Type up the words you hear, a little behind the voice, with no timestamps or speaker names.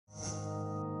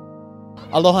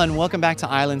Aloha and welcome back to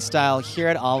Island Style here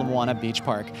at Ala Beach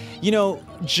Park. You know,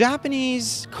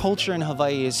 Japanese culture in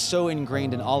Hawaii is so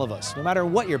ingrained in all of us, no matter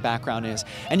what your background is.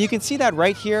 And you can see that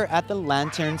right here at the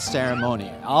lantern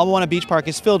ceremony. Ala Beach Park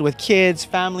is filled with kids,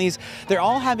 families. They're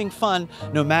all having fun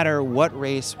no matter what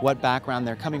race, what background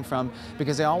they're coming from,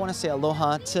 because they all want to say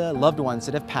aloha to loved ones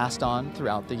that have passed on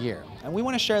throughout the year. And we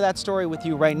want to share that story with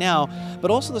you right now, but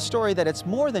also the story that it's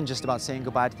more than just about saying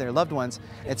goodbye to their loved ones.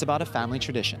 It's about a family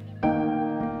tradition.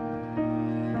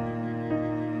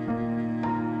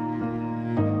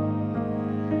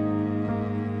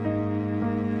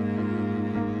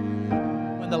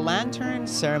 The lantern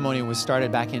ceremony was started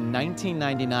back in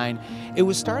 1999. It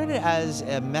was started as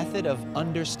a method of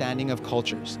understanding of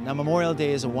cultures. Now, Memorial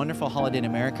Day is a wonderful holiday in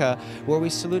America where we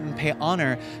salute and pay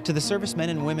honor to the servicemen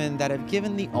and women that have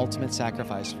given the ultimate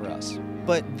sacrifice for us.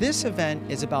 But this event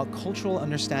is about cultural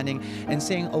understanding and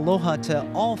saying aloha to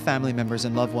all family members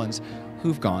and loved ones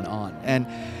who've gone on. And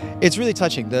it's really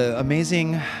touching, the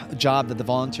amazing job that the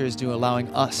volunteers do allowing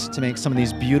us to make some of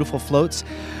these beautiful floats.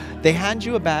 They hand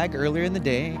you a bag earlier in the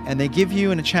day and they give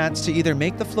you a chance to either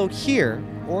make the float here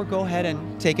or go ahead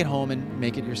and take it home and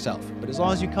make it yourself. But as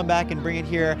long as you come back and bring it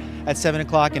here at 7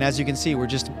 o'clock, and as you can see, we're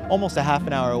just almost a half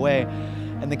an hour away,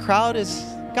 and the crowd has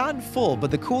gotten full. But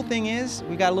the cool thing is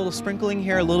we got a little sprinkling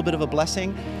here, a little bit of a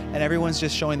blessing, and everyone's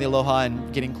just showing the aloha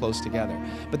and getting close together.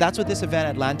 But that's what this event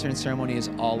at Lantern Ceremony is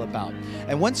all about.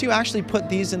 And once you actually put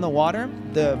these in the water,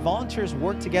 the volunteers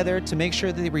work together to make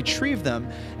sure that they retrieve them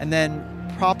and then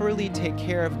properly take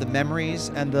care of the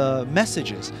memories and the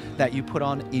messages that you put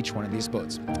on each one of these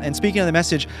boats. And speaking of the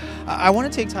message, I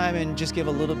want to take time and just give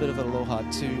a little bit of aloha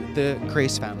to the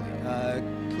Grace family.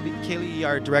 Kaylee,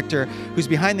 our director, who's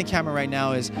behind the camera right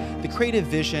now, is the creative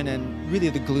vision and really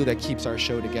the glue that keeps our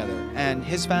show together. And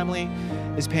his family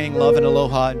is paying love and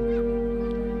aloha.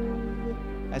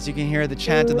 As you can hear, the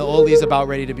chant and the oli is about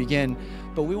ready to begin.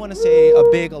 But we want to say a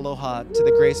big aloha to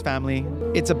the Grace family.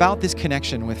 It's about this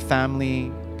connection with family,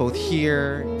 both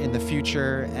here, in the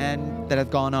future, and that have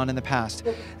gone on in the past.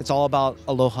 It's all about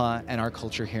aloha and our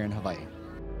culture here in Hawaii.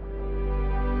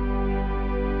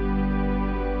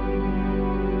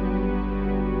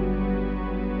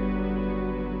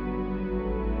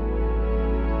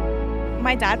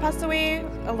 My dad passed away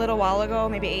a little while ago,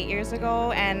 maybe 8 years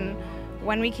ago, and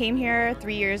when we came here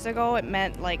 3 years ago, it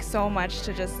meant like so much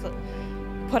to just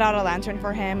put out a lantern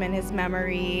for him and his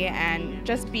memory, and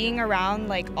just being around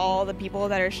like all the people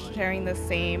that are sharing the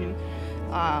same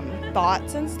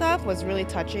thoughts and stuff was really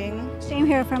touching. Same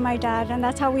here for my dad, and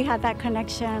that's how we had that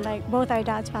connection. Like both our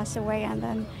dads passed away, and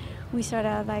then we sort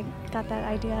of like got that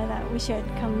idea that we should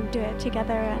come do it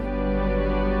together.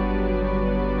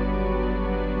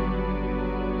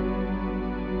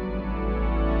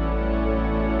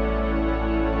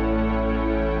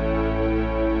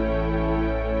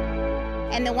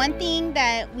 And the one thing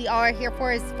that we are here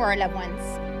for is for our loved ones.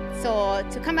 So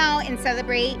to come out and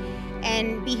celebrate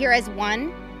and be here as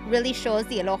one really shows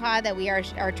the aloha that we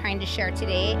are trying to share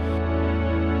today.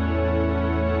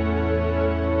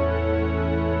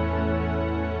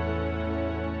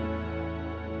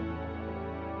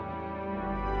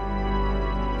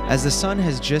 As the sun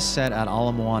has just set at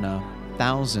Ala Moana,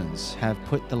 thousands have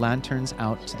put the lanterns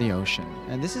out to the ocean.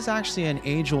 And this is actually an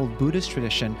age-old Buddhist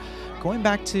tradition going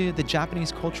back to the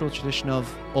Japanese cultural tradition of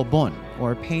obon,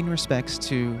 or paying respects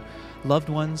to loved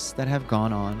ones that have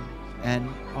gone on and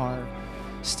are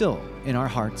still in our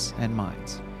hearts and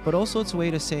minds. But also it's a way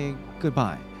to say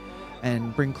goodbye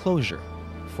and bring closure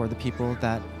for the people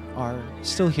that are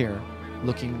still here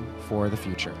looking for the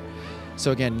future. So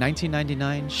again,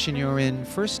 1999, Shinyorin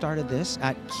first started this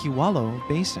at Kiwalo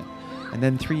Basin, and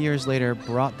then 3 years later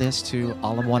brought this to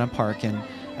Ala Moana Park. And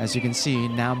as you can see,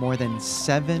 now more than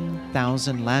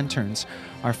 7,000 lanterns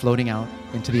are floating out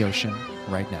into the ocean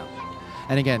right now.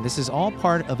 And again, this is all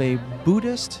part of a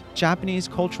Buddhist Japanese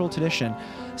cultural tradition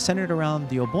centered around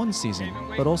the Obon season,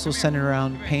 but also centered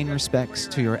around paying respects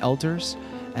to your elders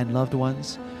and loved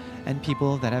ones and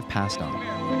people that have passed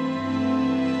on.